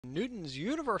Newton's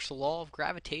universal law of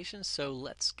gravitation, so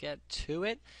let's get to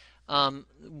it.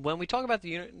 When we talk about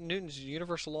the Newton's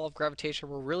universal law of gravitation,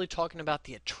 we're really talking about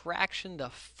the attraction, the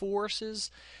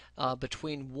forces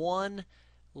between one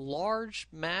large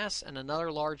mass and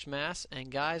another large mass. And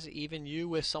guys, even you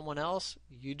with someone else,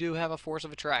 you do have a force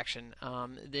of attraction.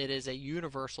 It is a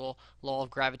universal law of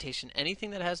gravitation.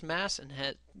 Anything that has mass and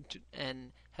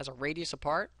has a radius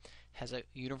apart has a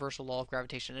universal law of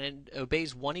gravitation, and it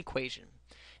obeys one equation,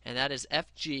 and that is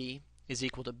Fg is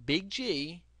equal to big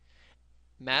G,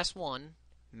 mass 1,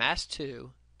 mass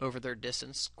 2, over their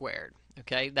distance squared.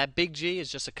 Okay, that big G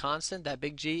is just a constant. That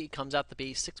big G comes out to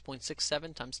be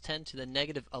 6.67 times 10 to the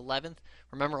negative 11th.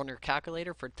 Remember, on your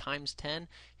calculator, for times 10,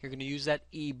 you're going to use that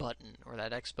E button, or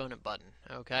that exponent button,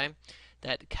 okay?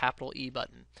 That capital E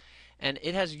button. And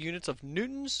it has units of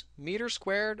newtons, meters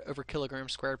squared over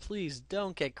kilograms squared. Please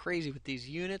don't get crazy with these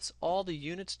units. All the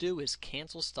units do is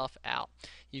cancel stuff out.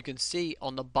 You can see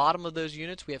on the bottom of those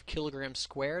units we have kilograms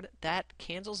squared. That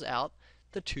cancels out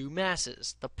the two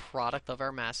masses, the product of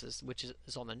our masses, which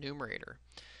is on the numerator.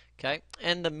 Okay,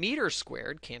 and the meters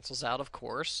squared cancels out, of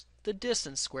course, the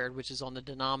distance squared, which is on the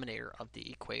denominator of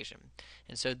the equation.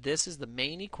 And so this is the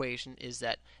main equation, is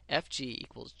that Fg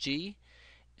equals G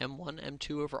m1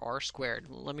 m2 over r squared.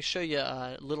 Let me show you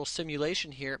a little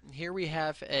simulation here. Here we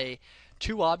have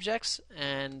two objects,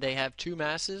 and they have two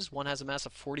masses. One has a mass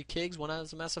of 40 kgs, one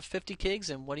has a mass of 50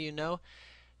 kgs, and what do you know?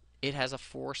 It has a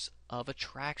force of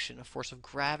attraction, a force of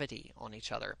gravity on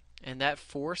each other. And that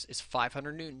force is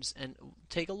 500 newtons. And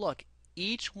take a look.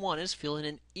 Each one is feeling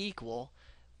an equal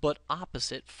but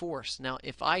opposite force. Now,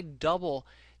 if I double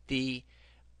the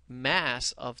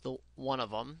mass of the one of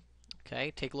them, okay,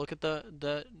 take a look at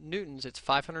the newtons. It's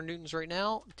 500 newtons right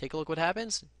now. Take a look what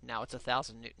happens. Now it's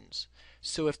 1,000 newtons.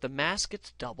 So if the mass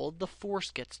gets doubled, the force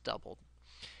gets doubled.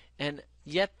 And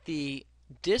yet the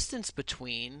distance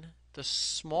between, the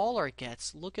smaller it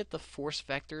gets, look at the force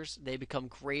vectors. They become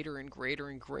greater and greater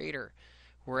and greater.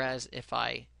 Whereas if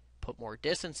I put more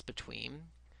distance between,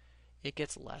 it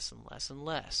gets less and less and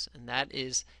less. And that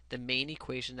is the main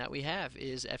equation that we have,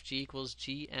 is Fg equals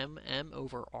Gmm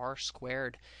over r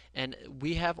squared. And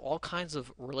we have all kinds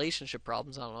of relationship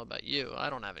problems. I don't know about you. I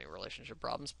don't have any relationship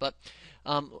problems. But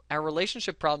our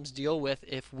relationship problems deal with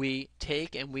if we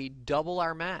take and we double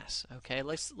our mass. Okay,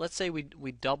 let's say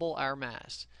we double our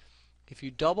mass. If you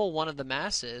double one of the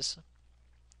masses,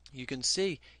 you can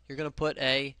see you're going to put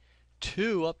a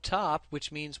 2 up top,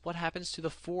 which means what happens to the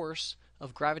force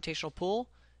of gravitational pull?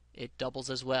 It doubles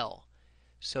as well.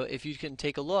 So if you can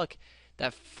take a look,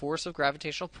 that force of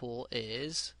gravitational pull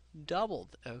is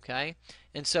doubled, okay?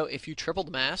 And so if you triple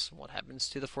the mass, what happens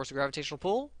to the force of gravitational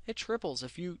pull? It triples.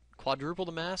 If you quadruple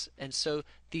the mass, and so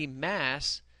the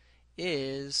mass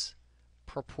is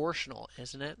proportional,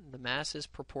 isn't it? The mass is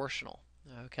proportional,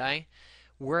 okay?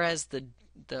 Whereas the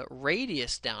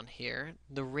radius down here,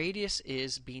 the radius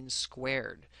is being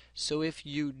squared. So if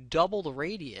you double the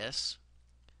radius,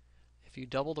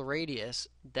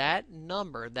 that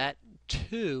number, that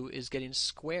 2, is getting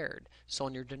squared. So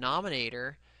on your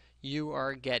denominator, you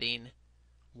are getting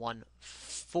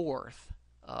 1/4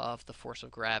 of the force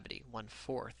of gravity,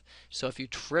 1/4. So if you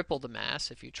triple the mass,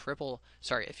 if you triple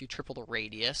the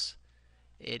radius,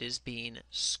 it is being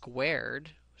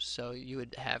squared. So you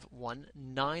would have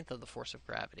 1/9 of the force of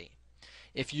gravity.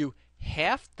 If you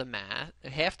half the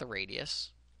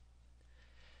radius,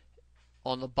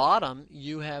 on the bottom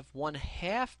you have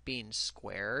 1/2 being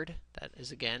squared. That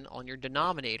is again on your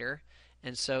denominator,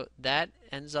 and so that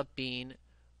ends up being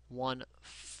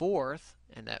 1/4,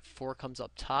 and that 4 comes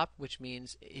up top, which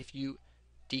means if you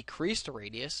decrease the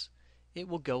radius, it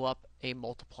will go up a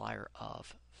multiplier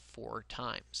of 4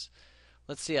 times.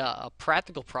 Let's see a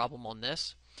practical problem on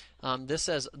this. This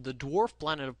says the dwarf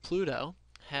planet of Pluto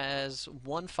has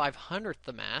 1/500th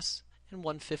the mass and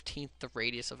 1/15th the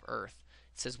radius of Earth.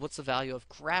 It says, what's the value of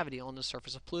gravity on the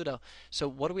surface of Pluto? So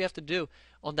what do we have to do?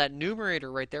 On that numerator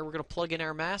right there, we're going to plug in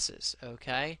our masses,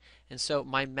 okay? And so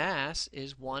my mass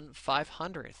is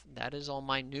 1/500th. That is on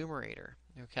my numerator,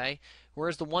 okay?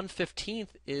 Whereas the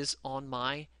 1/15th is on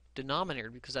my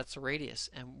denominator, because that's the radius.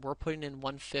 And we're putting in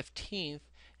 1/15th.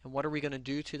 And what are we going to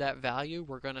do to that value?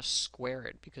 We're going to square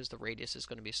it, because the radius is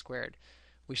going to be squared.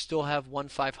 We still have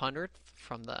 1/500th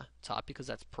from the top, because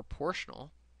that's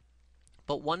proportional.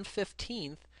 But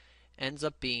 1/15th ends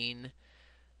up being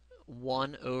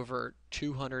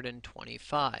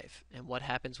 1/225. And what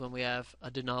happens when we have a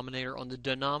denominator on the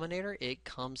denominator? It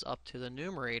comes up to the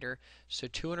numerator. So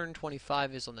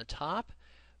 225 is on the top,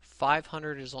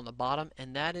 500 is on the bottom,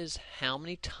 and that is how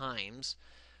many times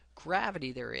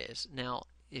gravity there is. Now,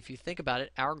 if you think about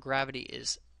it, our gravity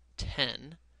is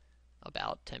 10.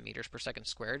 about 10 meters per second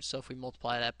squared. So if we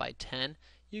multiply that by 10,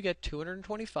 you get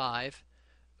 225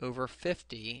 over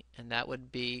 50, and that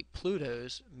would be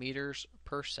Pluto's meters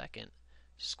per second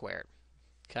squared.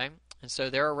 Okay, and so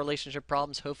there are relationship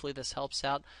problems. Hopefully this helps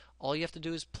out. All you have to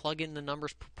do is plug in the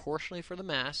numbers proportionally for the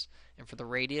mass, and for the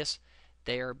radius,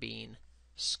 they are being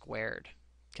squared.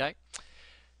 Okay.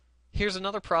 Here's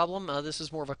another problem. This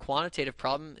is more of a quantitative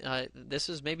problem. This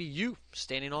is maybe you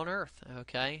standing on Earth,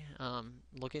 okay?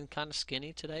 Looking kind of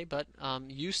skinny today, but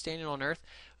you standing on Earth,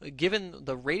 given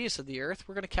the radius of the Earth,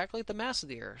 we're going to calculate the mass of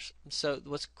the Earth. So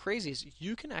what's crazy is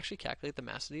you can actually calculate the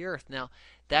mass of the Earth. Now,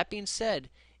 that being said,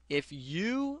 if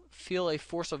you feel a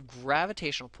force of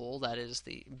gravitational pull, that is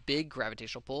the big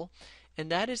gravitational pull, and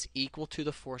that is equal to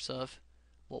the force of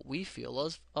what we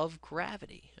feel of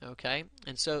gravity, okay?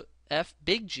 And so F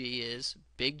big G is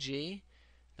big G,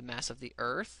 the mass of the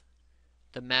Earth,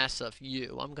 the mass of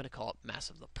you, I'm going to call it mass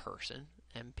of the person,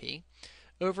 MP,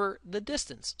 over the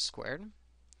distance squared,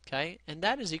 okay? And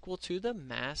that is equal to the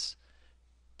mass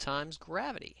times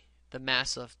gravity, the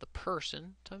mass of the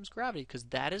person times gravity, because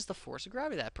that is the force of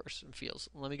gravity that person feels.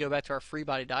 Let me go back to our free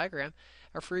body diagram.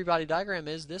 Our free body diagram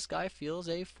is this guy feels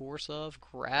a force of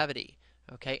gravity,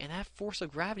 okay? And that force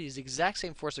of gravity is the exact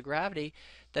same force of gravity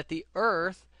that the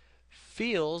Earth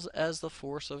feels as the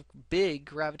force of big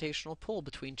gravitational pull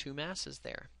between two masses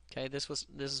there. Okay, this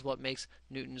is what makes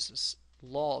Newton's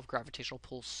law of gravitational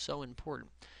pull so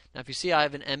important. Now if you see I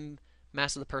have an m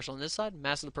mass of the person on this side,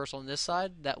 mass of the person on this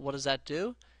side, what does that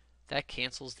do? That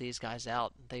cancels these guys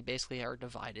out. They basically are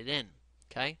divided in.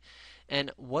 Okay?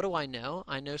 And what do I know?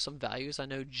 I know some values. I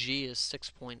know G is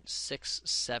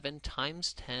 6.67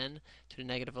 times 10 to the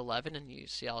negative 11, and you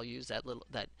see I'll use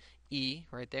that E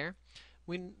right there.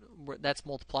 That's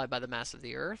multiplied by the mass of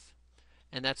the Earth,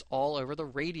 and that's all over the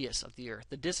radius of the Earth.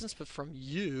 The distance from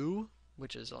you,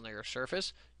 which is on the Earth's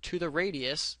surface, to the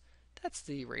radius, that's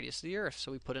the radius of the Earth.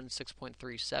 So we put in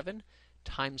 6.37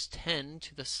 times 10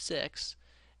 to the 6,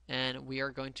 and we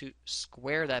are going to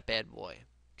square that bad boy.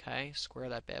 Okay, square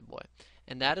that bad boy.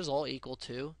 And that is all equal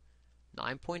to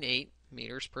 9.8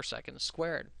 meters per second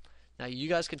squared. Now you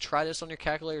guys can try this on your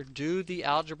calculator, do the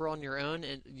algebra on your own,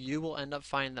 and you will end up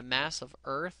finding the mass of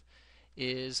Earth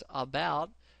is about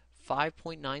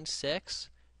 5.96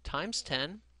 times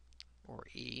 10, or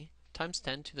E, times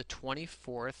 10 to the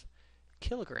 24th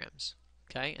kilograms.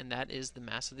 Okay, and that is the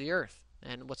mass of the Earth.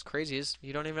 And what's crazy is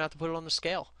you don't even have to put it on the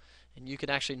scale. And you can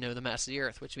actually know the mass of the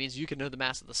Earth, which means you can know the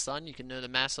mass of the Sun, you can know the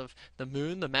mass of the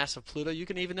Moon, the mass of Pluto, you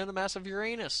can even know the mass of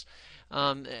Uranus.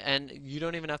 And you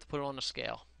don't even have to put it on a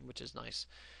scale, which is nice.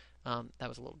 That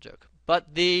was a little joke.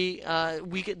 But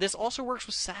this also works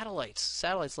with satellites.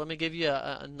 Satellites, let me give you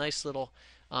a nice little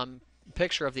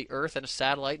picture of the Earth and a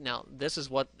satellite. Now, this is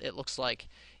what it looks like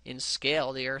in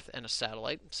scale, the Earth and a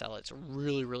satellite. Satellites are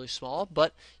really, really small,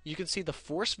 but you can see the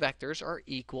force vectors are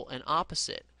equal and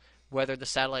opposite. Whether the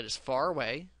satellite is far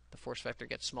away, the force vector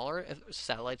gets smaller. If the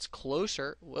satellite's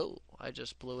closer, whoa, I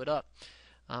just blew it up.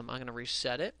 I'm going to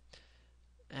reset it.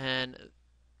 And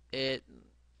it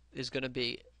is going to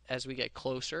be, as we get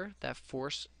closer, that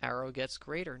force arrow gets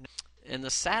greater. And the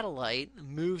satellite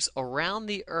moves around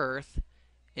the Earth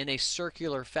in a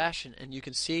circular fashion. And you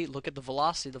can see, look at the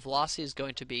velocity. The velocity is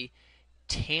going to be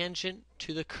tangent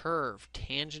to the curve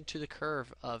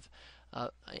of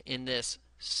in this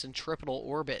centripetal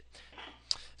orbit.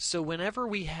 So whenever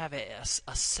we have a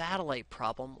satellite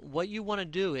problem, what you want to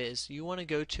do is you want to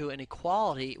go to an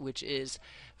equality, which is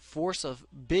force of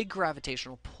big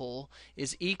gravitational pull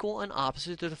is equal and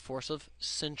opposite to the force of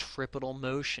centripetal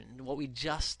motion, what we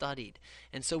just studied.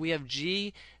 And so we have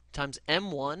G times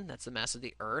m1, that's the mass of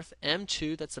the Earth,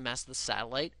 m2, that's the mass of the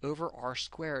satellite, over r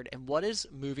squared. And what is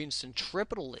moving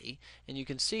centripetally? And you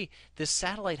can see this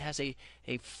satellite has a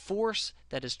force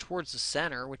that is towards the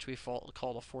center, which we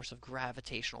call the force of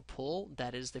gravitational pull.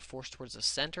 That is the force towards the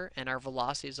center, and our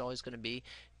velocity is always going to be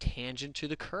tangent to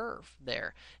the curve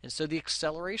there. And so the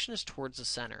acceleration is towards the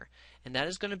center, and that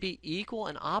is going to be equal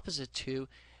and opposite to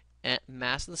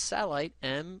mass of the satellite,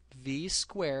 mv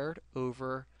squared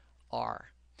over r.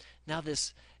 Now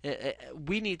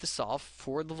we need to solve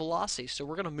for the velocity, so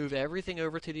we're going to move everything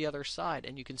over to the other side,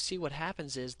 and you can see what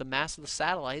happens is the mass of the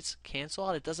satellites cancel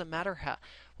out. It doesn't matter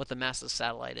what the mass of the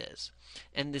satellite is.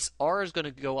 And this r is going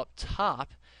to go up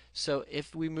top, so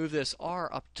if we move this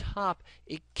r up top,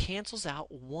 it cancels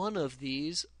out one of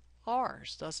these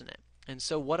r's, doesn't it? And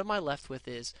so what am I left with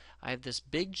is I have this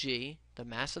big G, the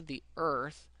mass of the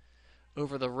Earth,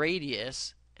 over the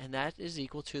radius, and that is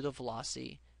equal to the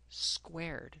velocity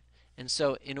squared. And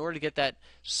so in order to get that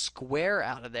square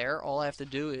out of there, all I have to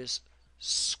do is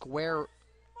square.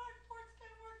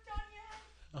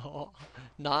 Oh,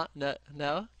 not no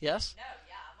no yes. No,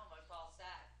 yeah, I'm almost all set.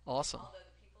 Awesome. Although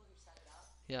the people who set it up,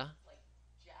 Yeah. like,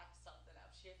 jacked something up.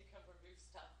 She had to come remove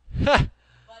stuff.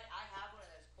 But I have one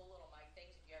of those cool little mic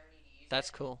things if you ever need to use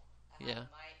That's it. cool. I have Yeah.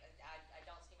 a mic. I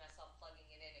don't see myself plugging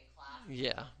it in class because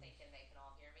Yeah. I'm thinking they can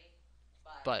all hear me.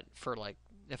 But But for like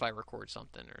if I record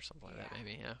something or something like that, yeah,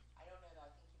 maybe. Yeah. I don't know though.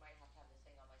 I think you might have to have this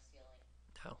thing on my ceiling.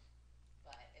 No.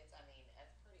 But it's, I mean,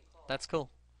 it's pretty cool. That's cool.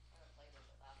 I haven't played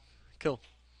with it though. Cool.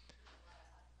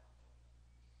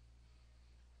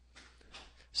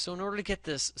 So in order to get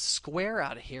this square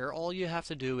out of here, all you have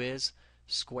to do is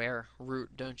square root,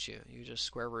 don't you? You just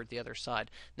square root the other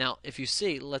side. Now, if you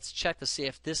see, let's check to see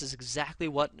if this is exactly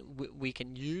what we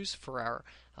can use for our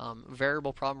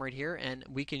variable problem right here. And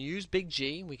we can use big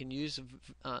G. We can use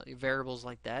variables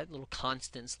like that, little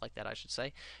constants like that, I should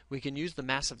say. We can use the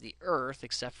mass of the Earth,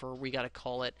 except for we got to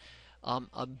call it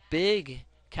a big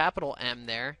capital M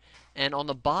there. And on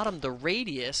the bottom, the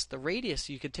radius,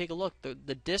 you could take a look.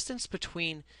 The distance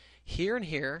between here and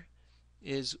here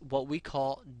is what we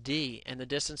call d, and the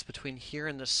distance between here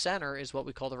and the center is what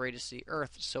we call the radius of the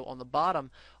Earth. So on the bottom,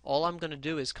 all I'm going to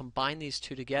do is combine these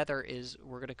two together. Is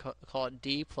we're going to call it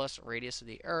d plus radius of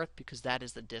the Earth because that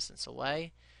is the distance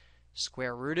away.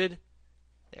 Square rooted,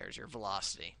 there's your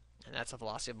velocity. And that's the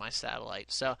velocity of my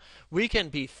satellite. So we can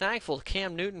be thankful to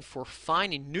Cam Newton for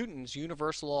finding Newton's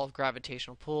universal law of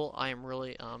gravitational pull. I am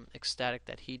really ecstatic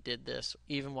that he did this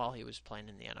even while he was playing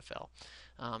in the NFL.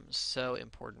 So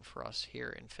important for us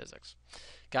here in physics.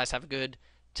 Guys, have a good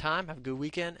time, have a good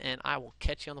weekend, and I will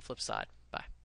catch you on the flip side. Bye.